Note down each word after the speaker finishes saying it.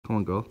Come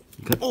on, girl.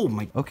 Good. Oh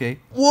my. Okay.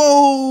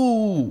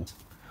 Whoa.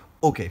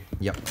 Okay.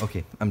 Yep.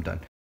 Okay. I'm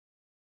done.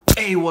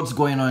 Hey, what's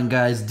going on,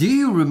 guys? Do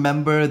you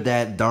remember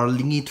that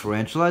darlingi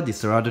tarantula, the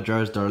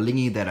Ceratogyrus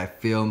darlingi that I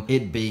filmed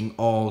it being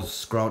all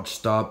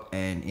scrouched up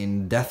and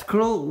in death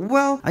curl?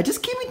 Well, I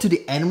just came into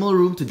the animal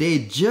room today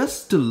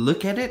just to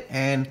look at it,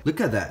 and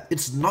look at that.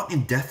 It's not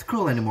in death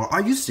curl anymore.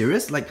 Are you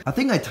serious? Like, I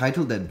think I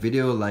titled that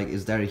video like,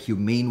 is there a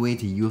humane way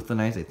to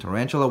euthanize a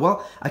tarantula?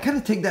 Well, I kind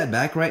of take that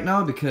back right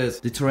now because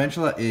the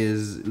tarantula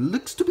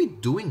looks to be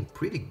doing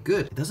pretty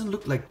good. It doesn't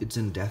look like it's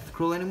in death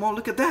curl anymore.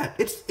 Look at that.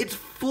 It's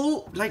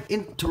full, like,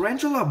 in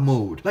tarantula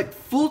mode. Like,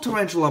 full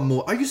tarantula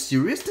mode. Are you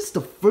serious? This is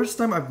the first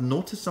time I've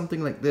noticed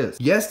something like this.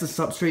 Yes, the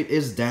substrate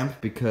is damp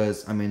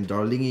because, I mean,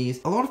 darlingis,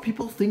 a lot of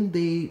people think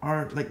they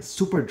are like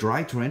super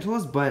dry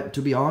tarantulas, but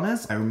to be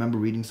honest, I remember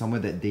reading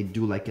somewhere that they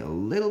do like it a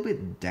little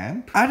bit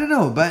damp. I don't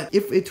know, but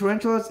if a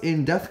tarantula's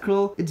in death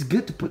curl, it's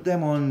good to put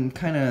them on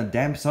kind of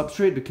damp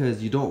substrate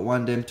because you don't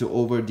want them to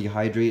over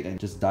dehydrate and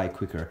just die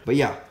quicker. But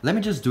yeah, let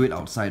me just do it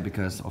outside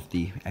because of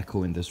the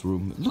echo in this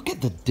room. Look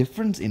at the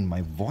difference in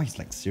my voice.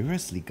 Like,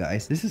 seriously,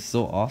 guys, this is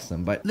so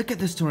awesome. But look at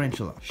this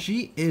tarantula.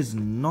 She is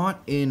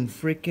not in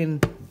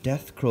freaking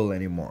death curl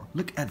anymore.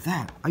 Look at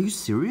that. Are you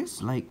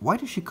serious? Like, why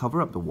does she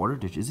cover up the water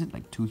dish? Is it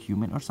like too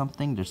humid or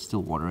something? There's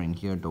still water in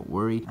here, don't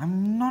worry.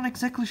 I'm not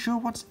exactly sure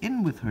what's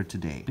in with her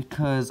today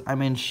because, I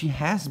mean, she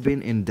has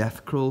been in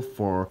death curl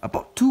for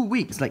about 2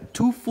 weeks, like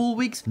 2 full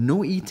weeks,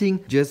 no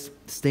eating, just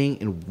staying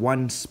in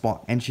one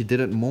spot, and she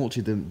didn't molt,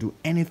 she didn't do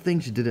anything,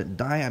 she didn't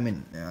die. I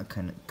mean,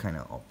 kind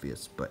of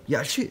obvious, but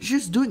yeah, she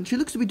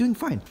looks to be doing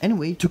fine.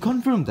 Anyway, to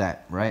confirm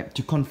that, right,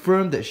 to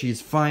confirm that she's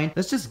fine,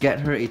 let's just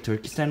get her a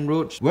Turkestan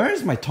roach. Where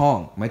is my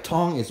tong? My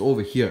tong is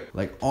over here,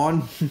 like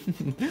on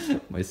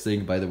my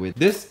sink, by the way.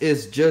 This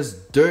is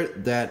just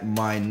dirt that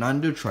my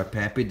Nandu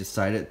Tripapi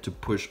decided to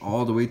push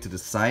all the way to the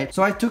side,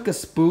 so I took a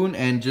spoon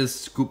and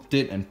just scooped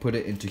it and put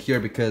it into here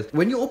because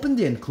when you open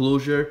the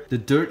enclosure, the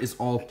dirt is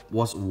all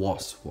was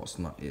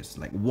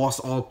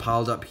all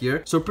piled up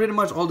here, so pretty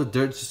much all the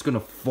dirt's just gonna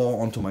fall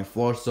onto my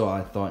floor. So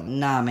I thought,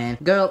 nah man,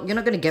 girl, you're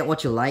not gonna get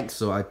what you like.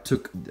 So I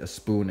took a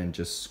spoon and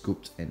just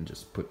scooped and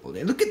just put all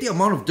there. Look at the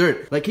amount of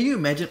dirt. Like, can you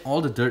imagine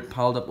all the dirt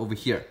piled up over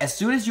here? As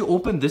soon as you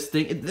open this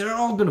thing, they're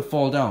all gonna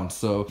fall down.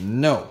 So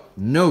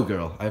no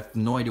girl, I have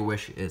no idea where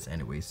she is.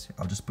 Anyways,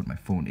 I'll just put my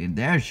phone in.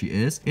 There she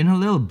is, in her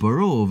little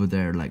burrow over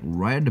there, like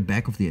right at the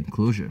back of the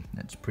enclosure.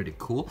 That's pretty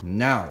cool.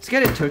 Now let's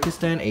get a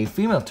Turkestan, a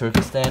female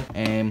Turkestan,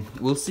 and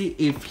we'll see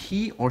if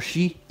he or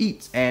she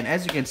eats. And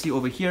as you can see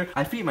over here,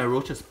 I feed my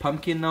roaches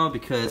pumpkin now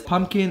because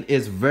pumpkin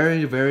is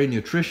very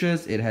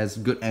nutritious. It has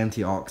good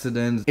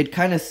antioxidants. It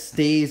kind of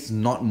stays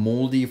not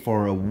moldy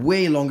for a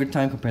way longer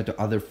time compared to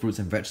other fruits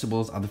and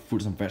vegetables. Other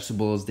fruits and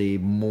vegetables, they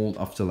mold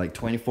after like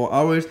 24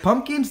 hours.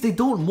 Pumpkins, they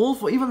don't mold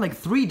for even like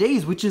 3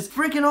 days, which is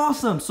freaking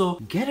awesome. So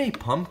get a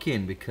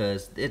pumpkin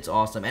because it's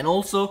awesome. And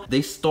also,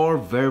 they store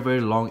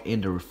very long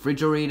in the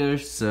refrigerator,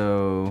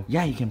 so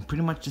yeah, you can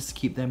pretty much just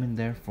keep them in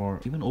there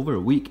for even over a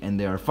week and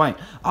they are fine.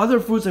 Other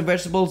fruits and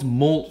vegetables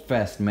mold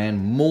fast,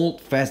 man,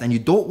 mold fast, and you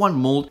don't want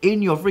mold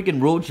in your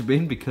freaking roach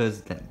bin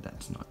because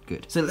that's not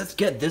good. So let's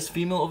get this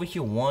female over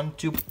here. 1,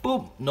 2,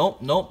 boom.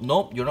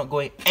 Nope, you're not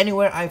going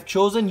anywhere. I've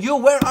chosen you.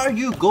 Where are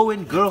you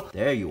going, girl?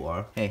 There you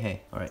are.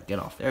 Hey, all right, get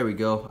off. There we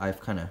go.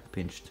 I've kind of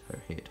pinched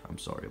her head. I'm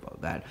sorry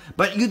about that,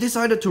 but you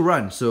decided to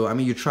run, so I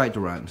mean, you tried to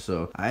run,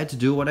 so I had to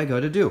do what I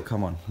gotta do.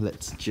 Come on,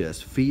 let's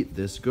just feed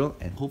this girl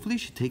and hopefully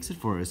she takes it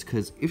for us,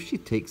 because if she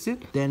takes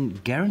it, then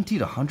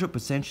guaranteed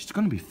 100% she's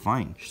gonna be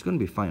fine. She's gonna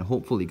be fine,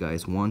 hopefully,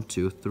 guys. 1,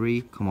 2,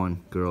 3. Come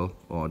on, girl.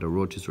 Oh, the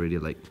roach is already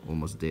like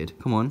almost dead.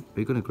 Come on, are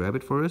you gonna grab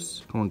it for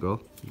us? Come on,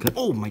 girl.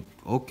 Oh my.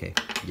 Okay.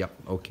 Yep.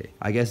 Okay.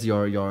 I guess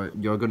you're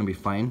gonna be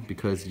fine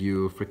because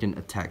you freaking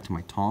attacked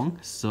my tong.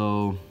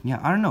 So yeah,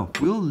 I don't know.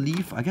 We'll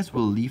leave. I guess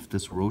we'll leave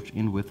this roach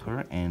in with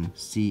her and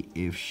see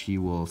if she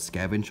will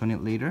scavenge on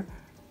it later.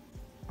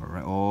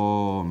 Alright,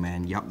 oh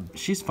man, yep,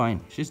 she's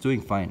fine. She's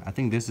doing fine. I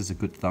think this is a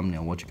good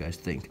thumbnail. What you guys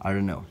think? I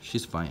don't know.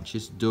 She's fine.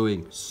 She's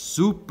doing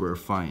super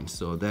fine.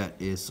 So that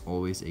is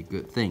always a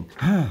good thing.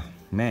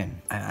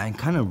 Man, I'm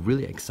kind of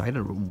really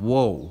excited.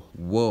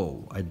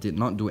 Whoa, I did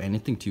not do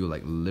anything to you.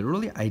 Like,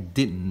 literally, I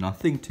did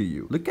nothing to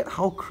you. Look at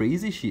how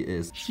crazy she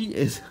is. She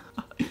is...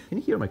 Can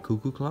you hear my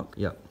cuckoo clock?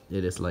 Yeah,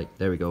 it is like,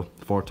 there we go,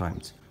 4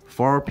 times.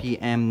 4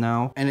 p.m.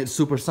 now, and it's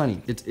super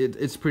sunny.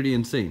 It's pretty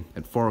insane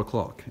at 4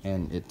 o'clock,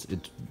 and it's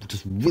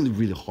just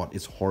really hot.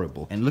 It's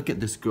horrible. And look at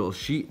this girl.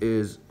 She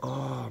is,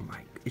 oh my,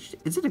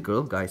 is it a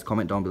girl? Guys,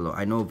 comment down below.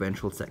 I know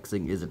ventral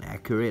sexing isn't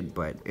accurate,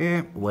 but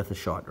worth a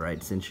shot,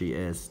 right? Since she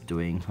is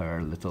doing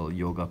her little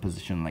yoga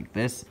position like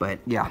this. But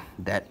yeah,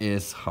 that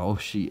is how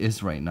she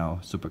is right now.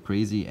 Super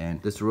crazy.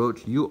 And this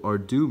roach, you are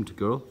doomed,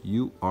 girl.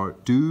 You are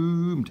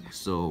doomed.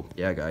 So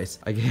yeah, guys,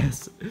 I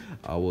guess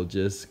I will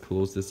just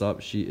close this up.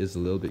 She is a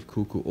little bit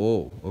cuckoo.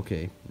 Oh,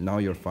 okay. Now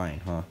you're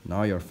fine, huh?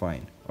 Now you're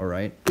fine. All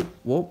right.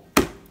 Whoa.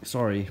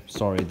 Sorry,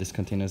 this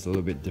container is a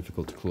little bit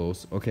difficult to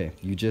close. Okay,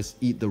 you just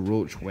eat the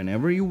roach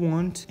whenever you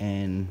want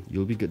and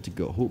you'll be good to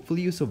go.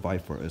 Hopefully you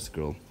survive for us,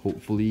 girl.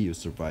 Hopefully you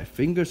survive.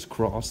 Fingers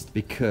crossed,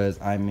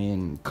 because I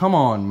mean, come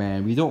on,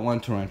 man. We don't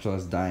want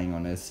tarantulas dying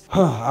on us.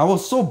 I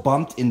was so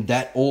bummed in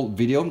that old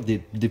video,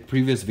 the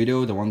previous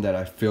video, the one that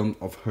I filmed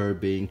of her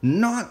being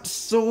not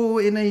so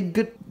in a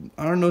good,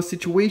 I don't know,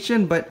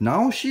 situation, but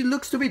now she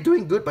looks to be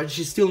doing good, but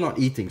she's still not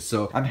eating.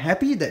 So I'm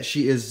happy that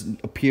she is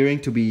appearing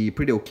to be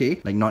pretty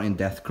okay, like not in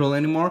death curl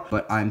anymore,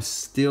 but I'm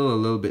still a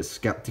little bit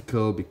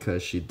skeptical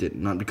because she did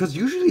not, because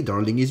usually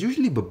darlingis,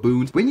 usually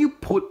baboons, when you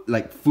put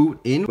like food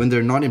in, when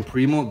they're not in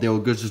primo, they'll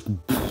just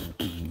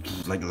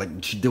like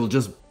they'll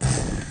just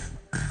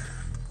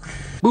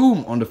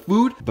boom on the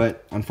food.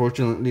 But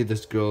unfortunately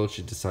this girl,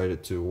 she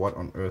decided to, what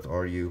on earth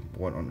are you?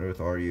 What on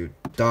earth are you?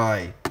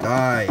 Die.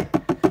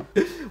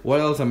 What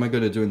else am I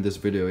gonna do in this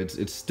video?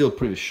 It's still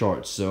pretty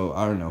short, so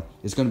I don't know.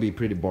 It's gonna be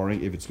pretty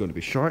boring if it's gonna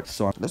be short.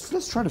 So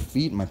let's try to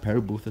feed my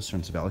Parabuthus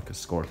transvalicus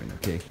scorpion.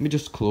 Okay, let me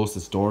just close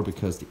this door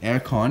because the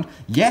aircon.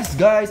 Yes,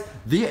 guys,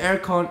 the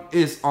aircon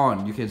is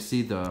on. You can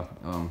see the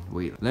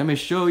wait. Let me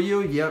show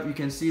you. Yep, you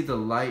can see the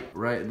light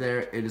right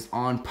there. It is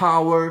on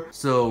power.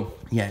 So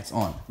yeah, it's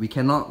on. We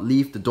cannot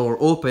leave the door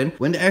open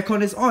when the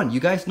aircon is on. You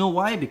guys know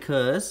why?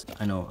 Because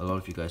I know a lot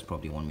of you guys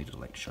probably want me to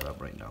like shut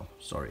up right now.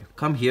 Sorry.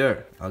 Come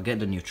here. I'll get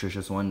the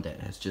nutritious one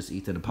that has just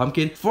eaten a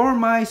pumpkin for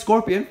my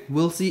scorpion.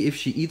 We'll see if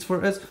she eats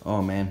for us.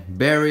 Oh man,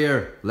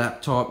 barrier,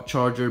 laptop,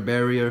 charger,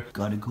 barrier,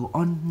 gotta go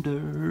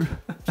under.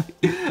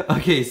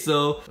 Okay,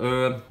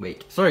 so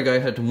wait, sorry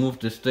guys, I had to move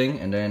this thing,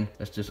 and then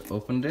let's just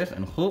open this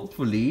and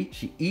hopefully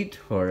she eat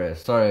for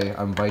us. Sorry,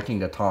 I'm biting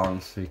the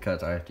tongs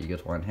because I have to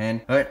use one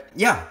hand. Alright,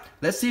 yeah,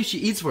 let's see if she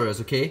eats for us.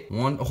 Okay,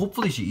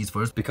 hopefully she eats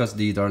for us because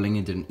the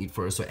darlingi didn't eat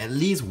for us, so at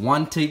least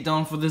one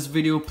takedown for this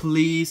video,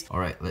 please.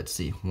 Alright, let's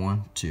see.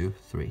 1, 2,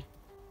 3.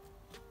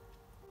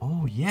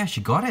 Oh yeah,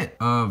 she got it.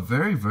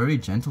 Very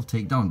gentle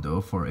takedown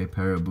though for a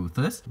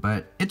Parabuthus,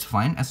 but it's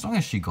fine as long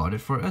as she got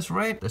it for us,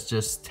 right? Let's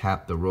just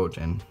tap the roach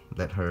and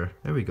let her,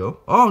 there we go.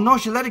 Oh no,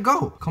 she let it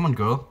go. Come on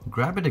girl,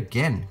 grab it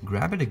again,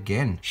 grab it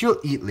again. She'll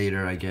eat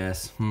later, I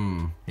guess.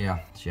 Yeah,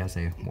 she has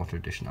a water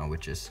dish now,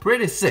 which is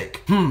pretty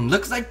sick.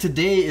 Looks like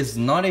today is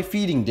not a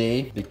feeding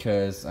day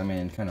because, I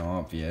mean, kind of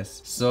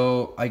obvious.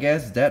 So I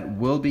guess that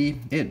will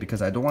be it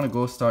because I don't want to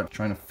go start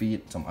trying to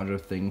feed some other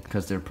thing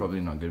because they're probably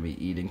not going to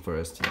be eating for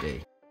us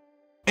today.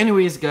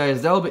 Anyways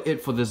guys, that'll be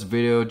it for this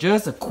video.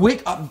 Just a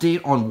quick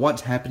update on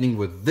what's happening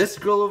with this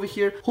girl over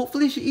here.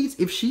 Hopefully she eats.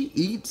 If she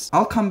eats,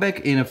 I'll come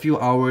back in a few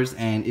hours,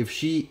 and if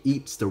she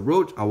eats the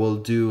roach, I will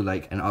do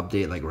like an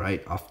update like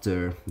right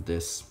after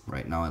this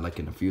right now, like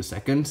in a few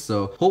seconds.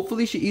 So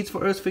hopefully she eats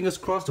for us. Fingers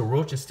crossed. The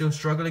roach is still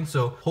struggling,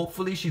 so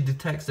hopefully she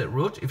detects that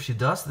roach. If she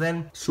does,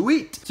 then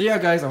sweet. So yeah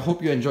guys, I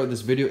hope you enjoyed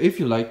this video. If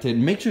you liked it,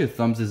 make sure you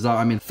thumbs this up.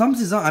 I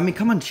mean,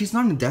 come on, she's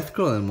not in death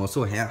curl anymore,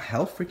 so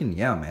hell freaking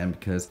yeah, man,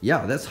 because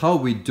yeah, that's how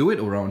we do it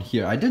around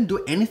here. I didn't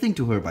do anything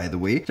to her, by the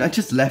way. I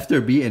just left her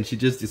be and she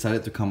just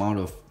decided to come out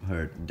of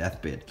her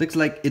deathbed. Looks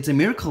like it's a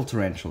miracle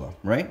tarantula,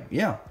 right?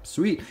 Yeah,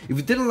 sweet. If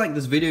you didn't like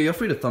this video, you're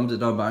free to thumbs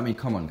it up, but I mean,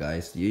 come on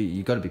guys,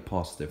 you gotta be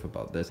positive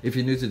about this. If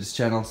you're new to this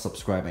channel,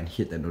 subscribe and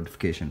hit that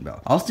notification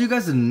bell. I'll see you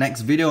guys in the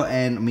next video,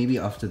 and maybe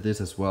after this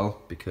as well,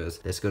 because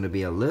there's gonna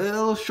be a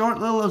little short,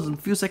 a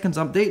few seconds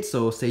update,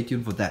 so stay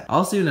tuned for that.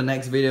 I'll see you in the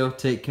next video.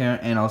 Take care,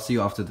 and I'll see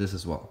you after this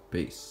as well.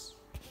 Peace.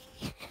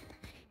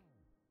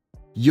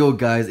 Yo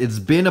guys, it's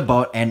been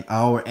about an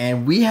hour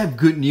and we have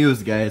good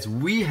news, guys.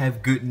 We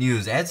have good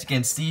news. As you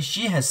can see,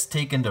 she has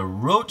taken the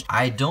roach.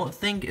 I don't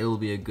think it'll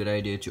be a good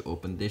idea to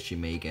open this. She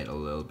may get a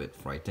little bit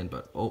frightened,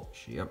 but oh,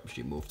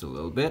 she moved a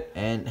little bit.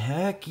 And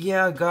heck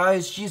yeah,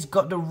 guys, she's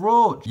got the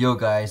roach. Yo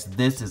guys,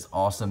 this is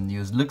awesome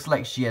news. Looks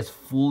like she has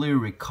fully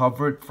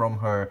recovered from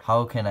her,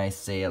 how can I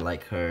say it,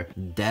 like her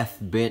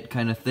deathbed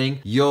kind of thing.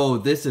 Yo,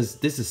 this is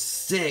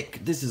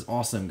sick. This is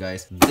awesome,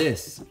 guys.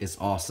 This is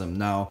awesome.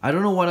 Now, I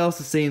don't know what else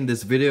to say in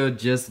this video,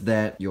 just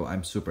that yo,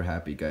 I'm super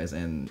happy guys,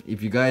 and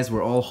if you guys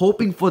were all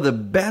hoping for the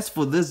best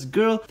for this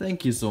girl,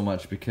 thank you so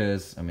much,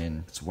 because I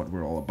mean, it's what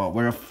we're all about.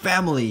 We're a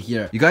family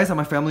here. You guys are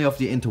my family of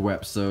the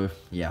interweb, so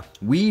yeah,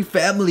 we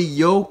family,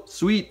 yo.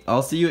 Sweet.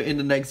 I'll see you in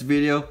the next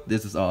video.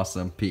 This is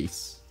awesome.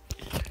 Peace.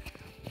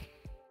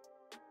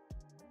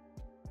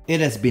 It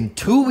has been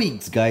 2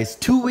 weeks, guys.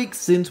 2 weeks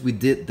since we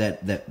did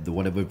the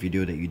whatever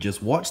video that you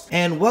just watched.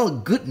 And well,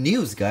 good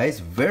news, guys.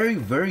 Very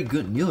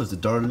good news. The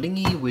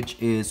darlingi, which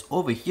is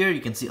over here, you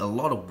can see a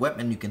lot of web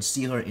and you can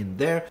see her in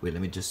there. Wait,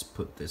 let me just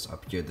put this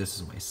up here. This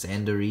is my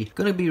sandery.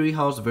 Gonna be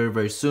rehoused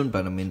very soon,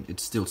 but I mean,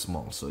 it's still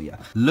small, so yeah.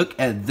 Look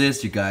at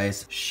this, you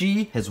guys.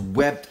 She has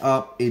webbed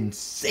up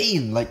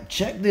insane. Like,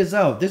 check this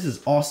out. This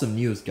is awesome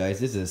news,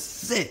 guys. This is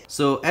sick.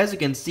 So as you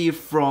can see,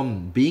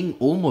 from being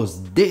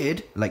almost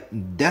dead,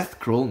 like death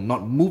curl,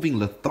 not moving,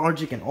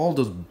 lethargic, and all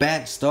those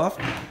bad stuff.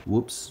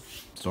 Whoops,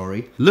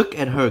 sorry. Look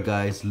at her,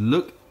 guys.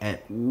 Look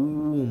at,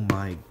 oh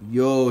my,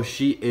 yo,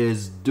 she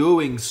is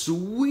doing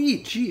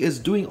sweet. She is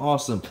doing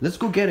awesome. Let's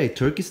go get a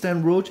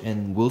Turkestan roach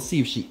and we'll see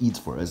if she eats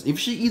for us. If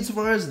she eats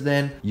for us,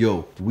 then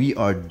yo, we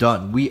are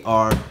done. We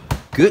are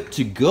good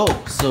to go.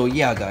 So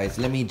yeah guys,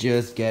 let me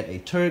just get a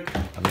Turk.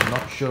 I'm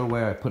not sure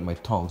where I put my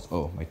tongs.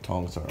 Oh, my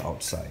tongs are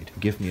outside.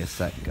 Give me a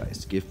sec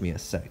guys, give me a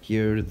sec.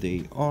 Here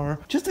they are.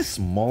 Just a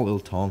small little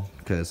tong,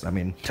 because I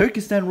mean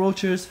Turkestan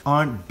roaches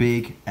aren't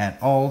big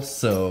at all.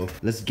 So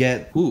let's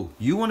get, ooh,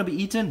 you want to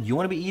be eaten? You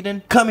want to be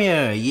eaten? Come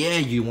here. Yeah,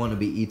 you want to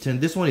be eaten.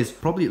 This one is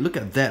probably, look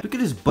at that, look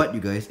at his butt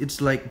you guys.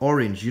 It's like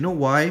orange. You know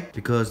why?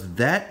 Because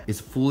that is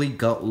fully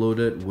gut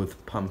loaded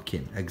with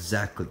pumpkin.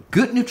 Exactly.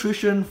 Good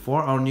nutrition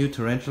for our new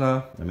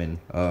tarantula. I mean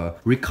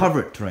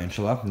recovered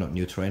tarantula, not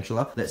new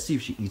tarantula. Let's see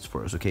if she eats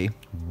for us. Okay,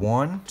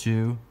 1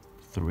 2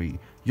 3.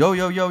 Yo,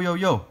 yo, yo, yo,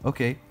 yo.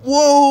 Okay.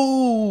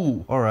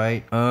 Whoa!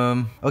 Alright.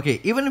 Okay,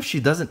 even if she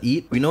doesn't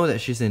eat, we know that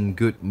she's in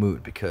good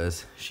mood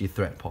because she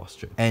threat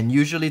posture. And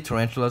usually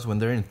tarantulas, when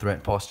they're in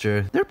threat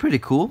posture, they're pretty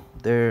cool.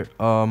 They're,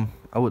 I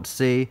would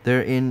say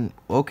they're in,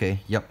 okay,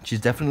 yep. She's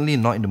definitely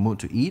not in the mood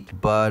to eat,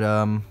 but,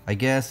 I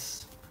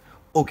guess,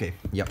 okay,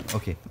 yep,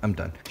 okay, I'm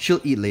done.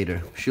 She'll eat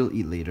later. She'll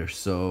eat later.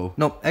 So,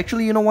 no,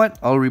 actually, you know what?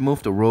 I'll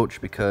remove the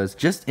roach because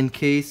just in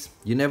case,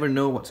 you never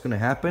know what's gonna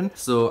happen.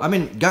 So, I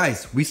mean,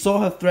 guys, we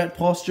saw her threat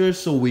posture,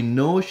 so we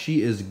know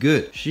she is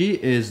good. She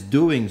is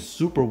doing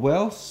super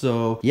well.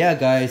 So, yeah,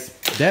 guys,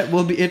 that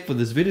will be it for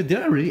this video. Did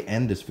I really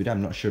end this video?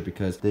 I'm not sure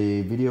because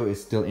the video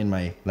is still in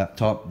my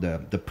laptop,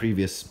 the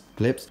previous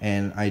clips,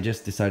 and I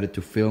just decided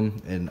to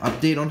film an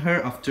update on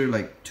her after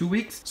like 2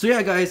 weeks. So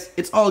yeah guys,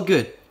 it's all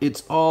good.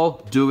 It's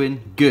all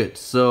doing good.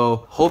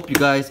 So hope you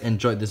guys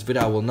enjoyed this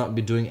video. I will not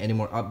be doing any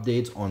more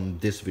updates on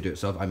this video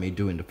itself. I may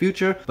do in the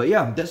future. But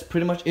yeah, that's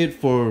pretty much it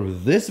for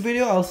this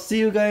video. I'll see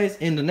you guys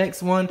in the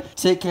next one.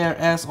 Take care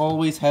as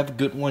always. Have a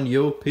good one.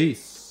 Yo,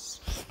 peace.